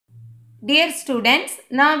Dear students,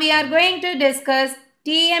 now we are going to discuss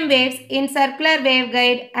TM waves in circular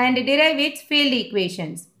waveguide and derive its field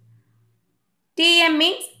equations. TM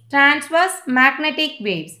means transverse magnetic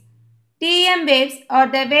waves. TM waves are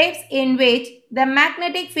the waves in which the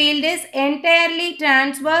magnetic field is entirely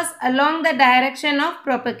transverse along the direction of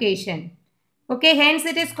propagation. Okay, hence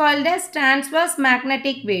it is called as transverse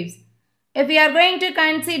magnetic waves. If we are going to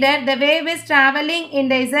consider the wave is traveling in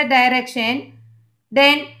the z direction,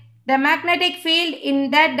 then the magnetic field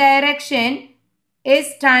in that direction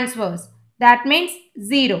is transverse. That means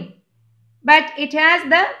 0. But it has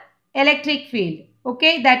the electric field.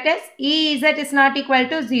 Okay, that is Ez is not equal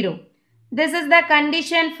to 0. This is the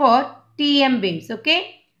condition for TM waves.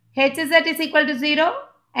 Okay, Hz is equal to 0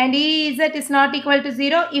 and Ez is not equal to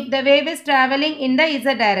 0 if the wave is traveling in the z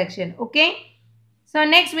direction. Okay. So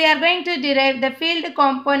next we are going to derive the field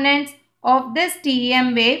components of this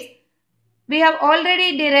TM waves. We have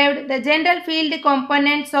already derived the general field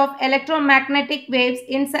components of electromagnetic waves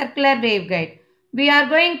in circular waveguide. We are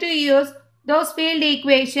going to use those field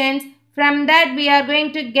equations. From that we are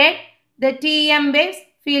going to get the TM waves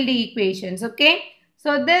field equations. Okay.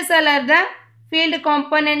 So these are the field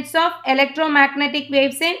components of electromagnetic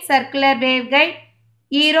waves in circular waveguide.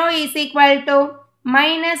 E rho is equal to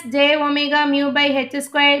minus j omega mu by h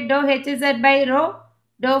square dou hz by rho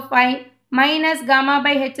dou phi minus gamma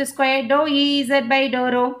by h square dou Ez by dou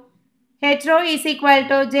rho. H rho is equal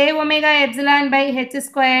to j omega epsilon by h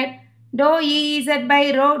square dou Ez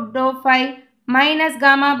by rho dou phi minus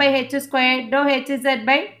gamma by h square dou hz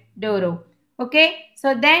by dou rho. Okay.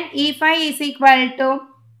 So then E phi is equal to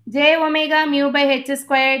j omega mu by h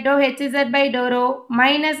square dou hz by dou rho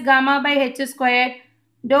minus gamma by h square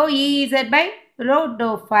dou Ez by rho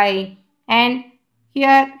dou phi. And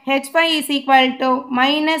here h phi is equal to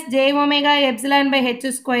minus j omega epsilon by h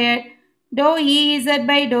square dou Ez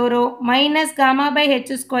by dou rho minus gamma by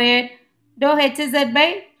h square dou hz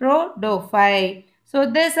by rho dou phi. So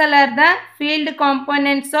these are the field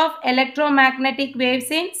components of electromagnetic waves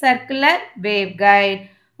in circular waveguide.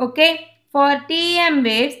 Okay. For TM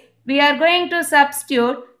waves, we are going to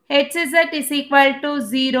substitute Hz is equal to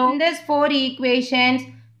 0 in these four equations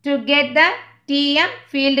to get the TM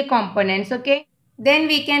field components. Okay. Then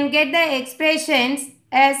we can get the expressions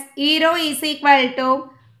as E rho is equal to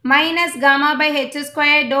minus gamma by h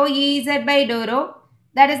square dou Ez by dou rho.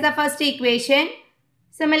 That is the first equation.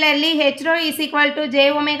 Similarly, H rho is equal to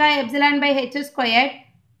j omega epsilon by h square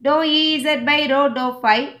dou Ez by rho dou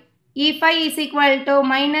phi. E phi is equal to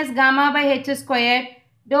minus gamma by h square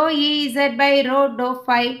dou Ez by rho dou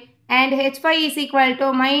phi, and h phi is equal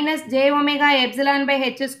to minus j omega epsilon by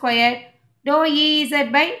h square dou Ez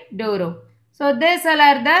by dou rho. So these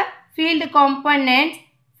are the field components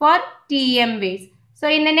for TM waves. So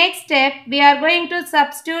in the next step, we are going to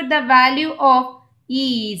substitute the value of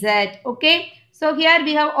Ez. Okay. So here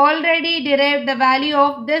we have already derived the value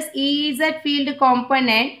of this Ez field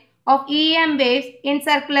component of EM waves in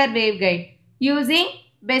circular waveguide using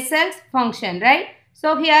Bessel's function, right?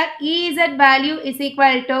 So here Ez value is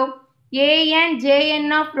equal to an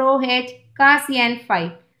Jn of rho h cos n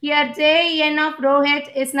phi. Here Jn of rho h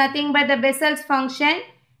is nothing but the Bessel's function,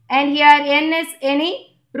 and here n is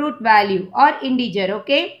any root value or integer.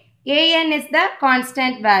 Okay, an is the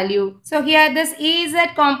constant value. So here this Ez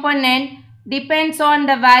component depends on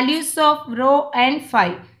the values of rho and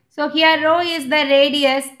phi. So here rho is the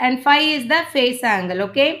radius and phi is the phase angle.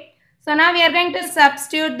 Okay. So now we are going to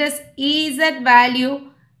substitute this Ez value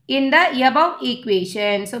in the above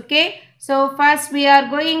equations. Okay. So first we are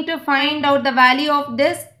going to find out the value of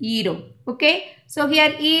this E rho. Okay. So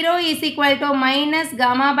here E rho is equal to minus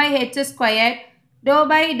gamma by h square dou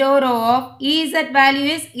by dou rho of Ez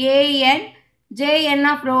value is an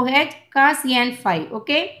Jn of rho h cos n phi.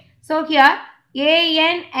 Okay. So here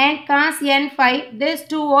an and cos n phi, these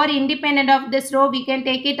two are independent of this rho. We can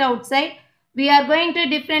take it outside. We are going to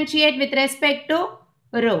differentiate with respect to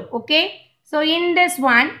rho. Okay. So in this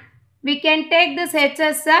one, we can take this h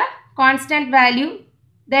as a constant value.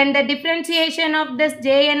 Then the differentiation of this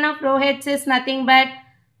Jn of rho h is nothing but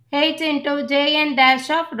h into Jn dash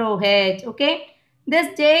of rho h. Okay. This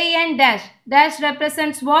Jn dash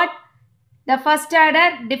represents what? The first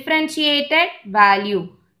order differentiated value.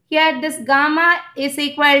 Here this gamma is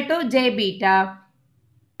equal to j beta.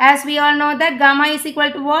 As we all know that gamma is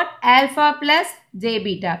equal to what? Alpha plus j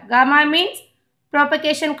beta. Gamma means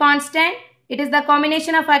propagation constant. It is the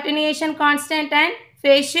combination of attenuation constant and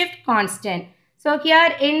phase shift constant. So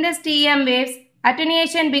here in this TM waves,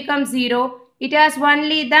 attenuation becomes 0. It has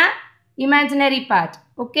only the imaginary part.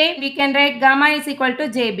 Okay, we can write gamma is equal to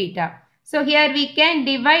j beta. So here we can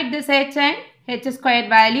divide this h and h squared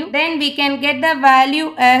value. Then we can get the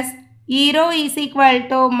value as E rho is equal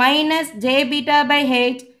to minus j beta by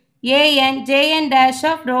h jn dash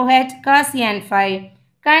of rho h cos n phi.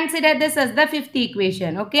 Consider this as the fifth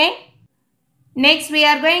equation. Okay. Next, we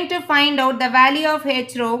are going to find out the value of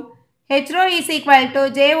h rho. H rho is equal to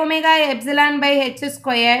j omega epsilon by h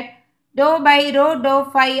squared dou by rho dou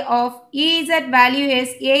phi of Ez value is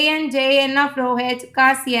jn of rho h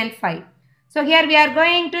cos n phi. So here we are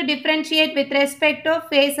going to differentiate with respect to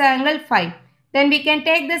phase angle phi. Then we can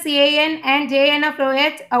take this an and jn of rho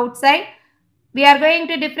h outside. We are going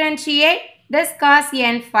to differentiate this cos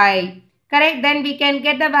n phi. Correct? Then we can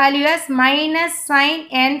get the value as minus sin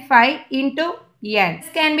n phi into n. This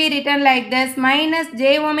can be written like this: minus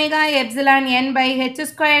j omega epsilon n by h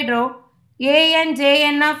squared rho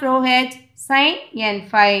jn of rho h sin n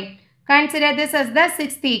phi. Consider this as the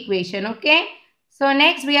sixth equation. Okay. So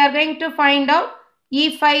next we are going to find out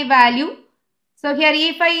E phi value. So here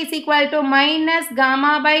E phi is equal to minus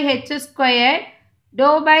gamma by h squared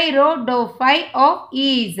dou by rho dou phi of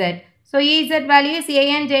Ez. So Ez value is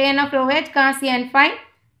jn of rho h cos n phi.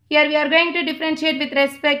 Here we are going to differentiate with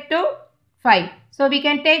respect to phi. So we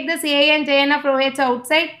can take this jn of rho h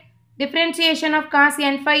outside. Differentiation of cos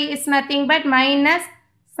n phi is nothing but minus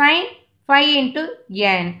sin phi into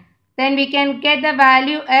n. Then we can get the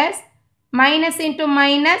value as minus into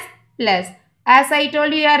minus plus. As I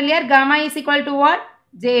told you earlier, gamma is equal to what?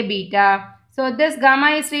 J beta. So this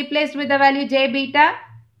gamma is replaced with the value j beta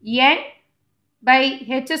n by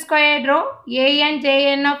h squared rho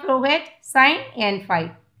jn of rho h sin n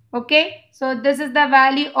phi. Okay. So this is the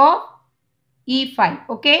value of E phi.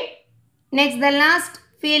 Okay. Next, the last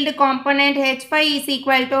field component h phi is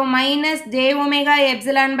equal to minus j omega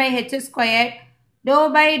epsilon by h squared dou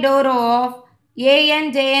by dou rho of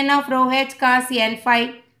jn of rho h cos n phi.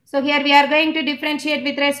 So here we are going to differentiate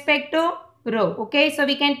with respect to rho. Okay. So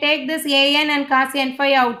we can take this an and cos n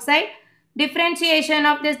phi outside. Differentiation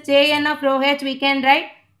of this jn of rho h, we can write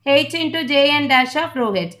h into jn dash of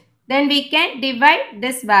rho h. Then we can divide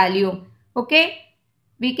this value. Okay.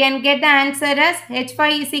 We can get the answer as h phi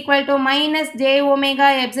is equal to minus j omega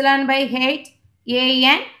epsilon by h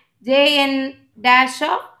jn dash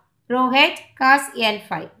of rho h cos n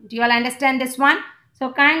phi. Do you all understand this one? So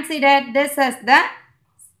consider this as the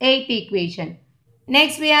eighth equation.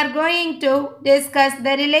 Next we are going to discuss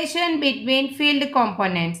the relation between field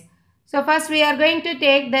components. So first we are going to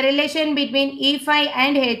take the relation between E phi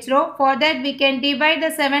and h rho. For that we can divide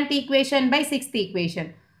the seventh equation by sixth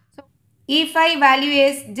equation. So E phi value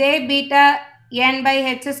is j beta n by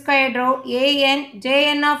h squared rho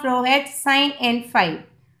jn of rho h sin n phi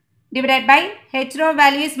divided by h rho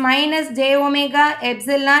value is minus j omega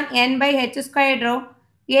epsilon n by h squared rho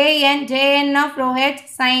jn of rho h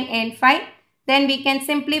sin n phi. Then we can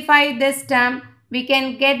simplify this term. We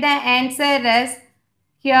can get the answer as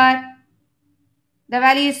here the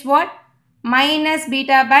value is what? Minus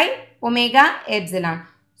beta by omega epsilon.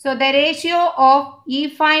 So the ratio of E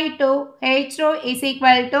phi to h rho is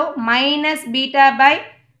equal to minus beta by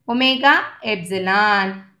omega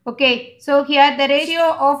epsilon. Okay. So here the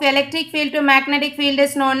ratio of electric field to magnetic field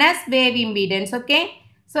is known as wave impedance. Okay.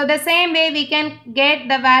 So the same way we can get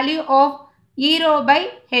the value of E rho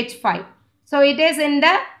by h phi. So it is in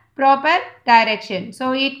the proper direction.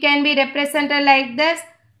 So it can be represented like this: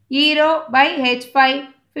 E rho by h phi.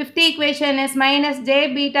 Fifth equation is minus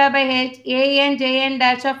j beta by h jn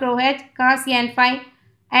dash of rho h cos n phi.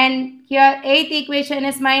 And here eighth equation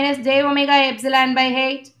is minus j omega epsilon by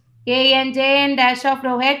h jn dash of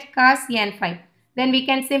rho h cos n phi. Then we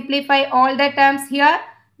can simplify all the terms here.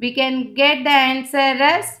 We can get the answer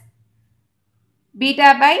as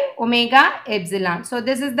beta by omega epsilon. So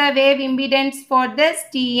this is the wave impedance for this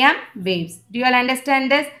TM waves. Do you all understand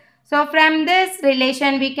this? So from this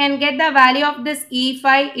relation we can get the value of this E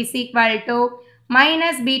phi is equal to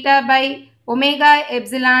minus beta by omega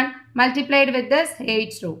epsilon multiplied with this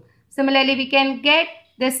h rho. Similarly we can get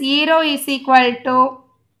this E rho is equal to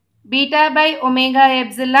beta by omega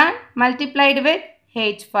epsilon multiplied with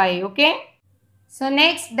h phi. Okay. So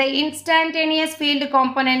next, the instantaneous field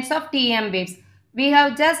components of TM waves. We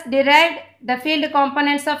have just derived the field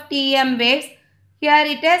components of TM waves. Here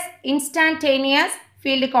it is instantaneous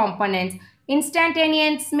field components.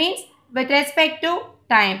 Instantaneous means with respect to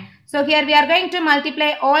time. So here we are going to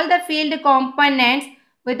multiply all the field components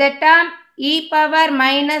with the term e power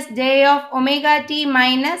minus j of omega t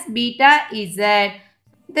minus beta z.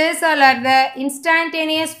 These all are the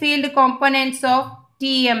instantaneous field components of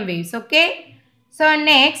TM waves. Okay. So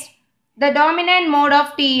next, the dominant mode of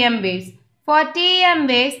TM waves. For TM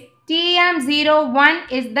waves,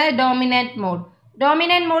 TM01 is the dominant mode.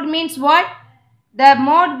 Dominant mode means what? the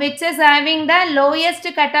mode which is having the lowest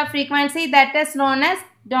cutoff frequency, that is known as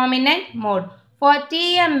dominant mode. For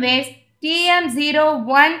TM waves,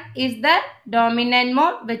 TM01 is the dominant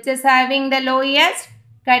mode which is having the lowest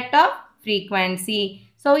cutoff frequency.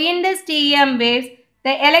 So in this TM waves,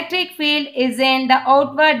 the electric field is in the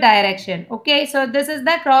outward direction. Okay, so this is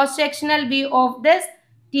the cross-sectional view of this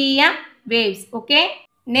TM waves. Okay.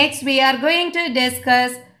 Next, we are going to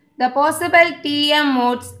discuss the possible TM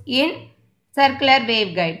modes in circular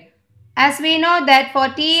waveguide. As we know that for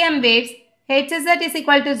TM waves, Hz is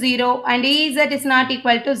equal to 0 and Ez is not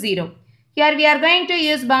equal to 0. Here we are going to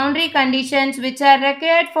use boundary conditions which are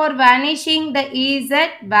required for vanishing the Ez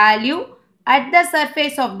value at the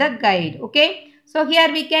surface of the guide. Okay. So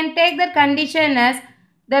here we can take the condition as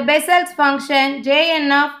the Bessel's function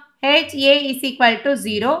Jn of Ha is equal to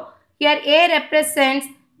 0. Here A represents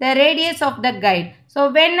the radius of the guide.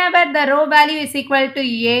 So whenever the rho value is equal to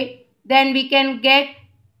A, then we can get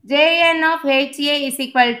Jn of Ha is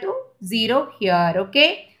equal to 0 here.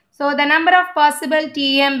 Okay. So the number of possible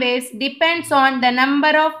TM waves depends on the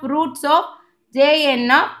number of roots of Jn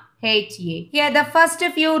of Ha. Here the first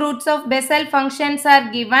few roots of Bessel functions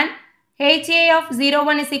are given. Ha of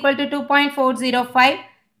 01 is equal to 2.405.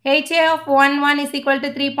 Ha of 11 is equal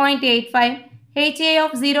to 3.85. Ha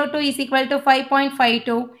of 02 is equal to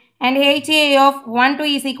 5.52 and Ha of 12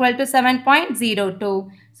 is equal to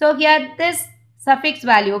 7.02. So here this suffix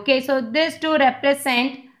value, okay, so these two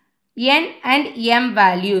represent n and m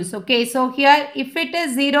values. Okay, so here if it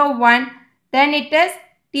is 01, then it is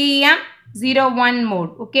TM01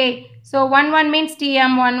 mode. Okay, so 11 means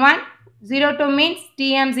TM11, 02 means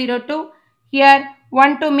TM02, here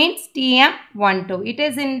 12 means TM12. It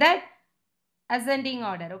is in the ascending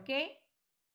order. Okay.